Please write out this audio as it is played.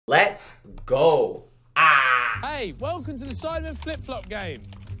Let's go. Ah. Hey, welcome to the SIDEMEN flip-flop game.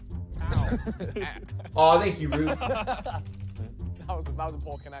 Oh, thank you, Ruth. That was a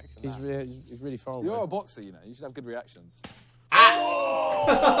poor connection. He's really far away. You're a boxer, you know. You should have good reactions. Ah.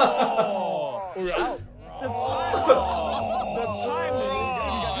 We're out. The timing.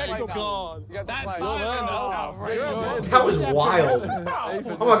 God. That That was wild. I'm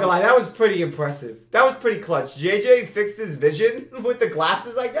not gonna lie, that was pretty impressive. That was pretty clutch. JJ fixed his vision with the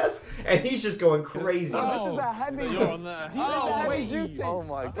glasses, I guess, and he's just going crazy. This is a heavy. You're on there. Heavy duty. Oh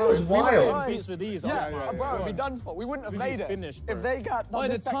my god. That was wild. Beats with these. Yeah, bro, it'd be done for. We wouldn't have made it finished, if they got. Oh,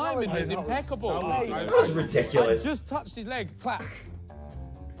 the timing is impeccable. That was ridiculous. I just touched his leg. Clap.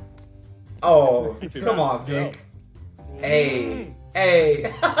 Oh, come on, Vic. Hey. Hey.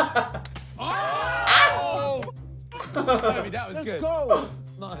 Toby, that was good. Let's go.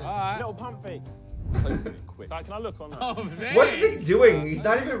 Nice. Alright. Little pump fake. Quick. Can I look on that? Oh, man. What's Vic doing? He's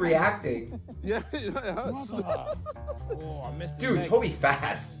not even reacting. Yeah, it hurts. Oh, I missed his Dude, leg. Toby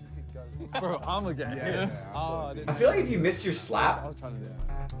fast. Bro, I'm again. Yeah. Oh, I didn't. I feel like if you miss your slap. I was trying to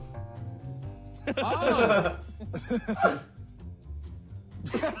do Oh.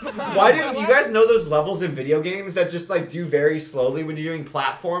 Why do you guys know those levels in video games that just like do very slowly when you're doing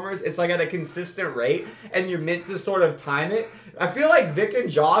platformers? It's like at a consistent rate and you're meant to sort of time it. I feel like Vic and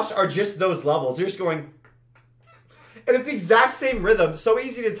Josh are just those levels. They're just going, and it's the exact same rhythm. So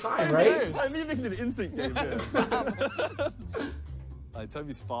easy to time, right? I didn't even think an instinct game here.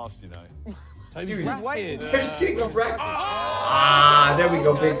 Toby's fast, you know. Toby's Dude, rapid. they're just getting wrecked. Ah, there we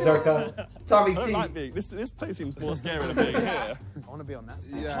go, Big Zerka. Tommy I don't T. like Big. This place seems more scary than Big. Yeah. I want to be on that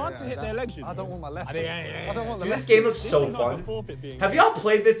side. It's hard to hit their legs. I don't want my left. Yeah. I don't want the Dude, left. this game looks so fun. Have y'all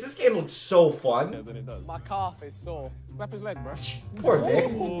played this? This game looks so Yeah, fun. then it does. My calf is sore. Grab his leg, bro. Poor Vic.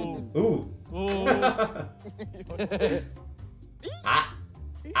 Ooh. Ooh. Ooh. Ah.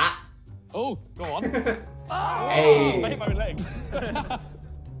 Ah. Oh, go on. I Hey. hit my own leg.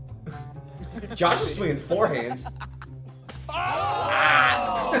 Josh is swinging forehands.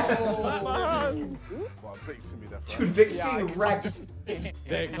 Dude, Vic's getting wrecked.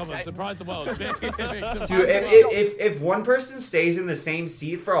 Vic, come on, surprise the world. Vic, surprise Dude, the world. if one person stays in the same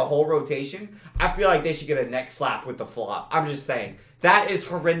seat for a whole rotation, I feel like they should get a neck slap with the flop. I'm just saying. That is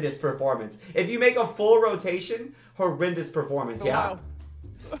horrendous performance. If you make a full rotation, horrendous performance, yeah.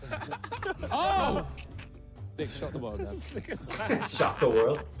 Oh! Vic, shot the world. Man. Shock the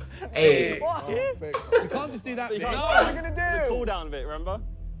world. Hey. What? You can't just do that, Vic. What are you gonna The do? cool down bit, remember?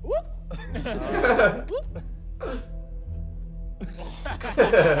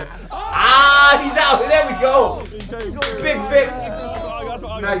 Ah, he's out. There we go. Big Vic. That's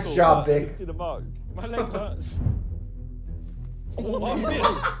what I Nice call. job, Vic. See the mark. My leg hurts. Oh, he missed.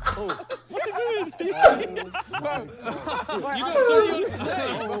 Oh. What's he doing? You got something you want to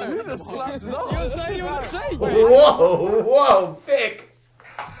say? You just slapped his arm. You got something you want to say? Whoa, whoa, Vic.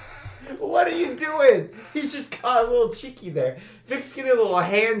 What are you doing? He just got a little cheeky there. Vic's getting a little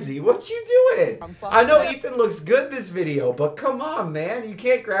handsy. What you doing? I know Ethan looks good this video, but come on, man. You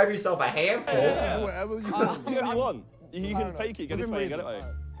can't grab yourself a handful. Whatever you want. You can fake it, get this way, get it way.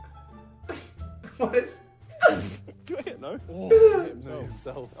 What is... Do it, no?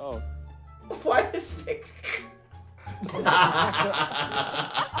 Himself. Oh. Why is Vic...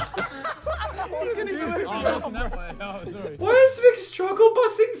 Oh, sorry. Why is Vic struggle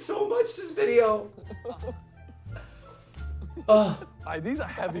busing so much this video? These are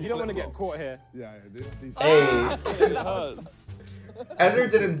heavy. You don't want to get caught here. Yeah, these. Hey, It hurts. Editor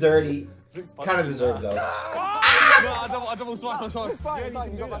did him dirty. Kind of deserved though. I double swipe on It's fine, it's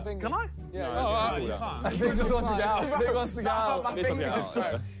fine. You got my finger. Can I? Yeah. You can't. Vic just wants to get out. Vic wants to get out. My This one's finger. out.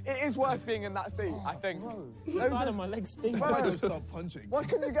 Sorry. It is worth being in that seat, I think. The side of my leg stinks. Why don't stop punching? Why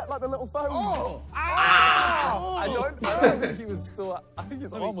couldn't you get like the little phone? Oh! I don't think he was still. I think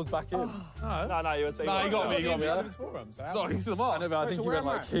his arm was back in. No, No, you were saying. no, you got me. You got me. Yeah. His forearm, so No, he's the mark. I know, but I think So he where went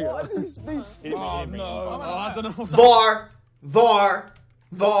am like I? here. What are these? Oh, no. Oh, I don't know what's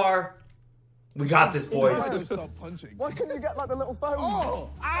VAR. We got this, boys. Why don't stop punching? Why couldn't you get like the little phone? Oh!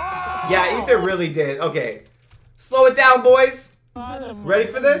 Yeah, Ethan really did. Okay, slow it down, boys. Ready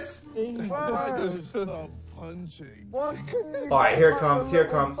for this? Why don't stop punching? Why couldn't you? All right, here it get, like, comes. the Here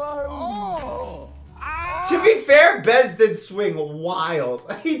it little comes. phone? Oh! To be fair, Bez did swing wild.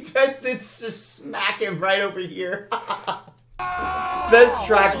 He just did just smack him right over here. Best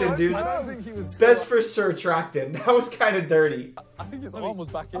Tracton, dude. I don't think he was. Best for sure Tracton. That was kind of dirty. I think his arm was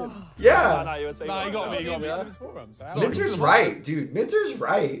back in. Yeah. No, you were saying Nah, you got me. You got me. Yeah. His forearm, so Minter's right, dude. Minter's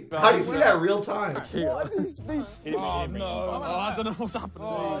right. How do you see that real time? What are these? Oh no! Oh, I don't know what's happened.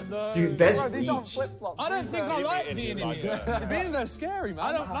 Oh, no. Dude, best Bro, these aren't reach. flip flops. I don't think I like being in here. Being in there scary, man.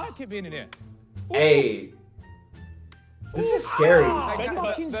 I don't like it being in here. Hey. This is scary.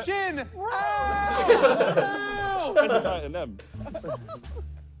 Fucking shin! Better fighting them.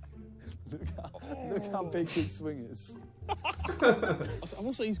 Look how big his swing is. I'm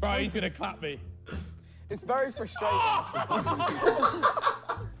also he's Bro, he's gonna clap me. It's very frustrating.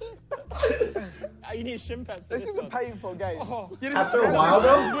 You need shin pads. This is a painful game. After a while,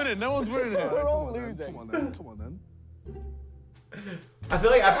 though, No one's winning it. We're all losing. Come on then. Come on then. I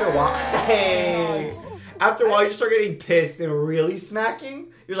feel like after a while, hey, after a while, you start getting pissed and really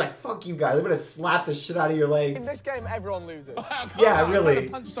smacking. You're like, fuck you guys. I'm gonna slap the shit out of your In legs. this game, everyone loses. Yeah, really. I'm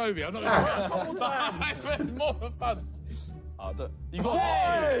gonna punch Toby. I'm not gonna more of a punch. You got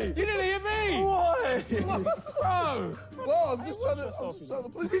Hey! You didn't hit me! Why? Bro! Well, I'm just trying to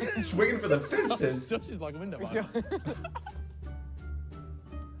play this. Swinging for the fences. Josh is like a window man.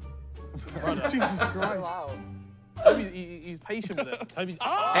 Jesus Christ. Wow. He's patient with it. Toby's.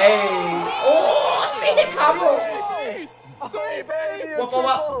 Hey. Oh, made a combo. Hey, baby, What, what?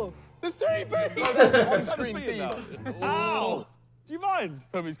 triple. The three beats! On-screen theme. Ow! Do you mind?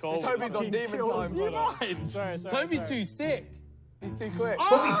 Toby's cold. Toby's on demon time. Do you mind? Sorry. Toby's too sick. He's too quick.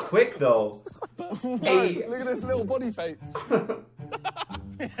 Toby quick though. Hey. Look at this little body fakes.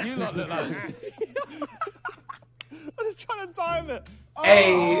 You lot look like I'm just trying to time it.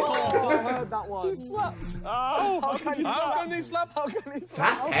 Hey. Oh, I heard that one. He slaps. Oh, How can he slap? can he slap? How can he slap?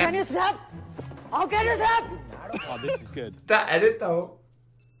 Fast hands. Oh, this is good. That edit though.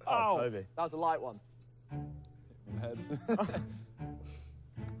 Oh, Toby. That was a light one.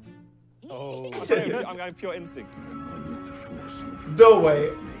 Oh. I'm going pure instincts. No way.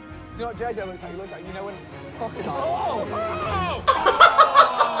 Do you know what JJ looks like? He looks like, you know, when crocodile.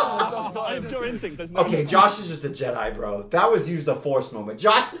 I have pure instincts. There's no Okay, Josh is just a Jedi, bro. That was used a force moment.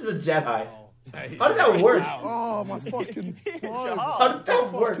 Josh is a Jedi. How did that work? Oh, my fucking phone. How did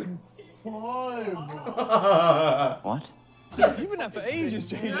that work? Phone. What? You've been there for ages,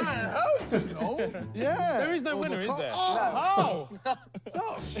 JJ. Yeah, it hurts, you know? Yeah. There is no winner, is there? Oh. Oh!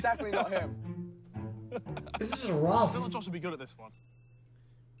 Josh! It's definitely not him. This is rough. I feel like Josh would be good at this one.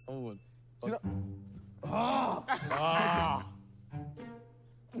 Oh.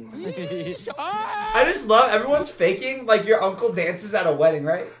 I just love everyone's faking like your uncle dances at a wedding,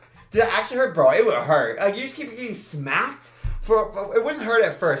 right? Did it actually hurt, bro? It would hurt. Like you just keep getting smacked. It wouldn't hurt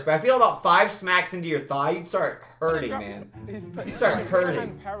at first, but I feel about 5 smacks into your thigh, you'd start hurting, man. You start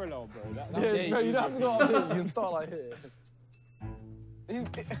hurting. Parallel, bro. Yeah, no, you don't have to go up here. You can start like here. He's...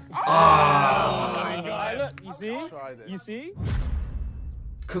 Ah! Look, you see? Tried it. You see?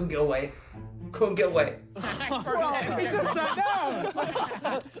 Couldn't get away. Couldn't get away. He just sat down.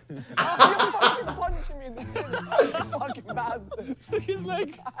 You're fucking punching me in the face. You fucking bastard. Look his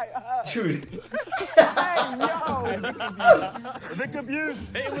leg. Dude. Hey, yo! Vic abuse.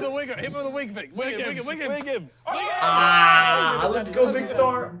 Hit him with a wigger. Hit him with a wig, Vic. Wig him. Ah, let's go, Big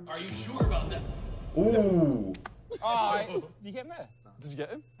Star. Are you sure about that? Ooh. Oh, you get him there? Did you get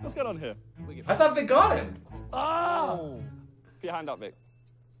him? What's going on here? I thought Vic got him. Oh. Put your hand up, Vic.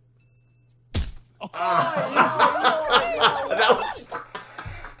 That was...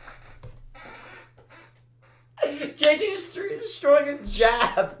 JJ just destroying a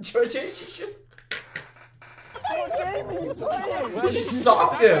jab. JJ just... What game are you playing? He just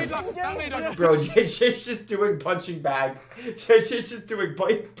socked him. That made up. Bro, JJ's just doing punching bag. JJ's just doing...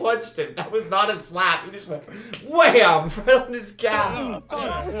 He punched him. That was not a slap. He just went wham right on his calf.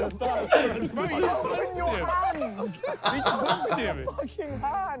 Open your hand! He just punched him. Fucking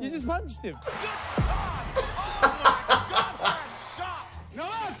hand! You just punched him. Now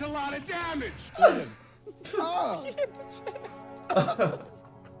that's a lot of damage. Oh.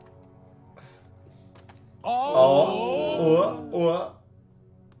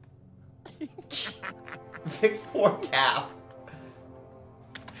 Vic's poor calf.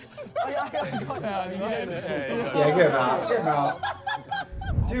 Yeah, get him out. Get him out.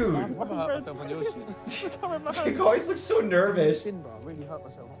 Dude. I probably hurt myself on your shit. Vic always looks so nervous. Bro, I really hurt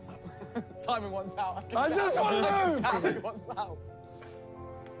myself. Simon wants out. I just want to move. Simon wants out.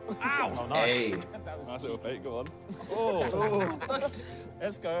 Ow. Oh, nice. Hey. Nice little fake. Go on. Oh.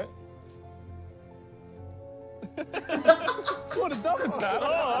 Let's go. What a double tap.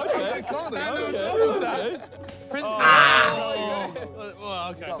 Oh, okay. Double tap. Prince. Oh. Well,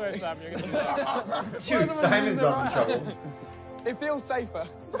 okay. Sorry, Sam. You're gonna... Dude, Simon's up in trouble. It feels safer.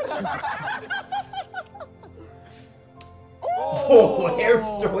 Oh, Hair's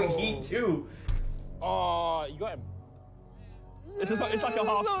throwing heat too. Oh, you got him. It's just like, it's like a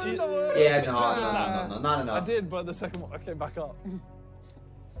half. Yeah, no, not I enough. did, but the second one I came back up.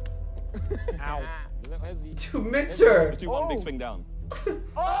 Ow. Where's he? To Minter. Just do one big swing down.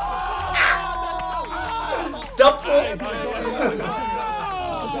 Double.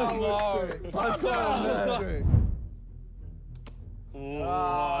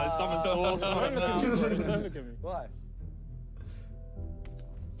 Oh, someone sauce. Don't look at me. Why?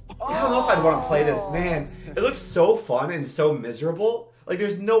 I don't know if I'd want to play this, man. It looks so fun and so miserable. Like,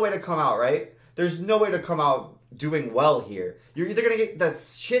 there's no way to come out, right? There's no way to come out doing well here. You're either gonna get the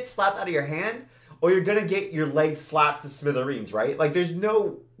shit slapped out of your hand, or you're gonna get your leg slapped to smithereens, right? Like, there's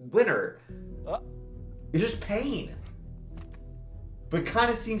no winner. You're just pain. But it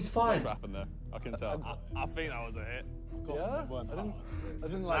kind of seems fun. What happened there? I can tell. I think that was a hit. Yeah? I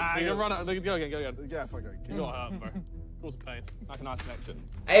didn't like. Ah, feel- you run out. Go again. Yeah, fuck it. You got hurt, bro. Cause pain. Like a nice connection.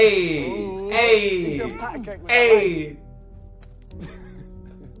 Hey! Hey! You're a pancake with Hey!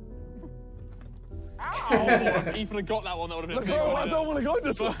 Oh, if Ethan had got that one, that would have been a big Bro, one. I don't want to go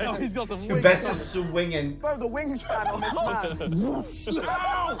this way. Oh, he's got some Dude, wings. Best is swinging. Bro, the wingspan on this man.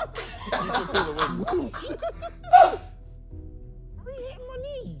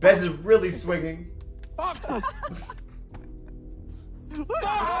 Bez is really swinging.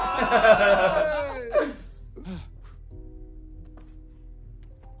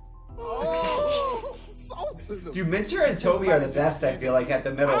 Oh, sauce in them. Dude, Minter and Toby are the best, I feel like, at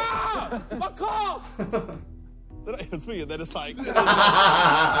the middle. Fuck off! They're not even swinging, they're just like. They're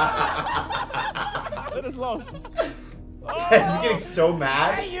just lost. Bez is getting so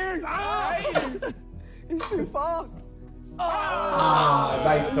mad. He's too fast. Ah,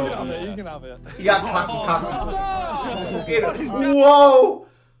 nice, You Toby. can have it. He got cocky. Whoa!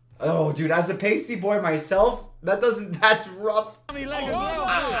 Oh, dude, as a pasty boy myself, that's rough. Gammy leg as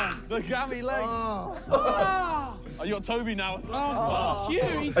well. The gammy leg. Oh, you got Toby now as well. Fuck you.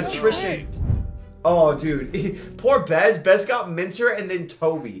 He's so Attrition. big. Oh, dude. Poor Bez. Bez got Minter and then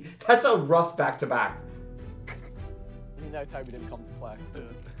Toby. That's a rough back-to-back. You know Toby didn't come to play.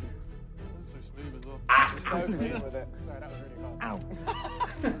 This is so smooth as well. He's so clean with it. No, that was really hard. Ow.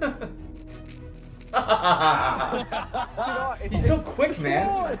 You know what? He's so quick,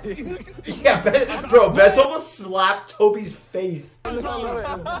 man. Yeah, Bez almost slapped Toby's face. No look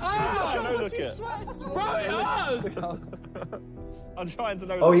it. Bro, it does! I'm trying to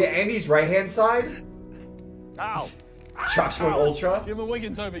know. Oh, yeah, Andy's right-hand side. Ow. Josh going ultra. Give him a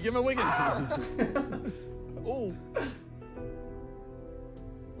wiggin, Toby. Give him a wiggin. Oh.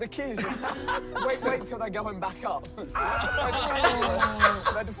 The key is just wait till they're going back up.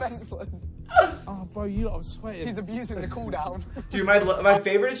 They're defenseless. Oh, bro, you lot, I'm sweating. He's abusing the cooldown. Dude, my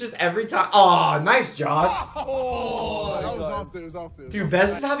favorite is just every time. Oh, nice, Josh. Oh, that was after. It was after. Dude,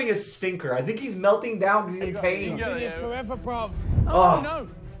 Bez is having a stinker. I think he's melting down because he's in pain. Been here forever, bruv. Oh. No.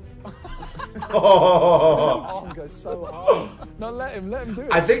 Oh. Arm goes so hard. No, let him do it.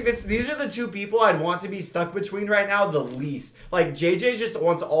 I think these are the two people I'd want to be stuck between right now the least. Like, JJ just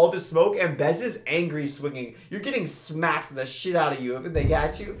wants all the smoke, and Bez is angry swinging. You're getting smacked the shit out of you if they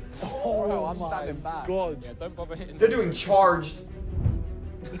got you. Bro, I'm standing back. God. Yeah, don't bother hitting. They're doing charged.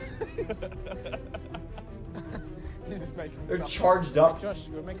 He's just making They're himself. charged up. Josh,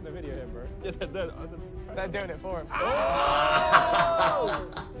 we're making a video here, bro. Yeah, They're doing it for him.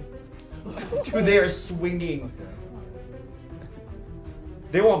 Dude, they are swinging.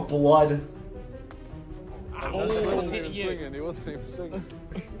 They want blood. He wasn't even swinging. He wasn't even swinging.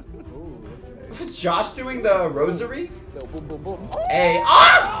 Is Josh doing the rosary? Little boom, boom, boom. Hey.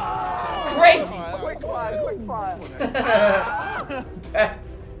 Ah! Crazy! Quick fire.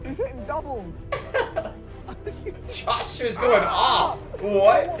 He's hitting doubles. Josh is going off.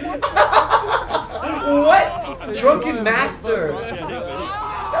 What? What? Drunken master.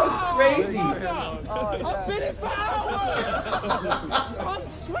 That was crazy. I've been here for hours! I'm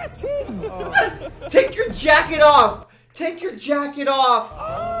sweating! Take your jacket off. Take your jacket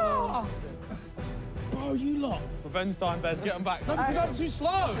off. Bro, you lot. Revenge time, Bez. Get him back. No, because I'm too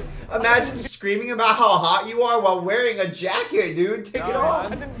slow. Imagine screaming about how hot you are while wearing a jacket, dude. Take it I off.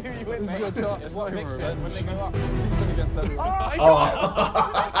 didn't do you in, This is your mate. chance. It's what makes it when they go up. He's going against everyone.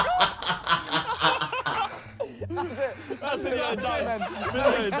 Oh. That's video done. Man.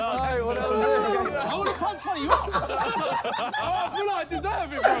 Video done. Hey, what else? I want to punch one of you up. I feel like I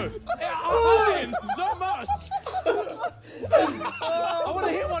deserve it, bro. I'm lying so much. I want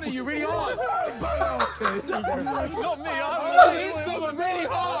to hit one of you really hard. Not me. I want to hit someone really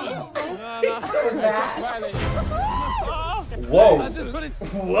hard. He's so mad. Whoa. I just want to.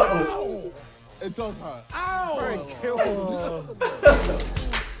 Whoa. It does hurt. Ow! Very killed.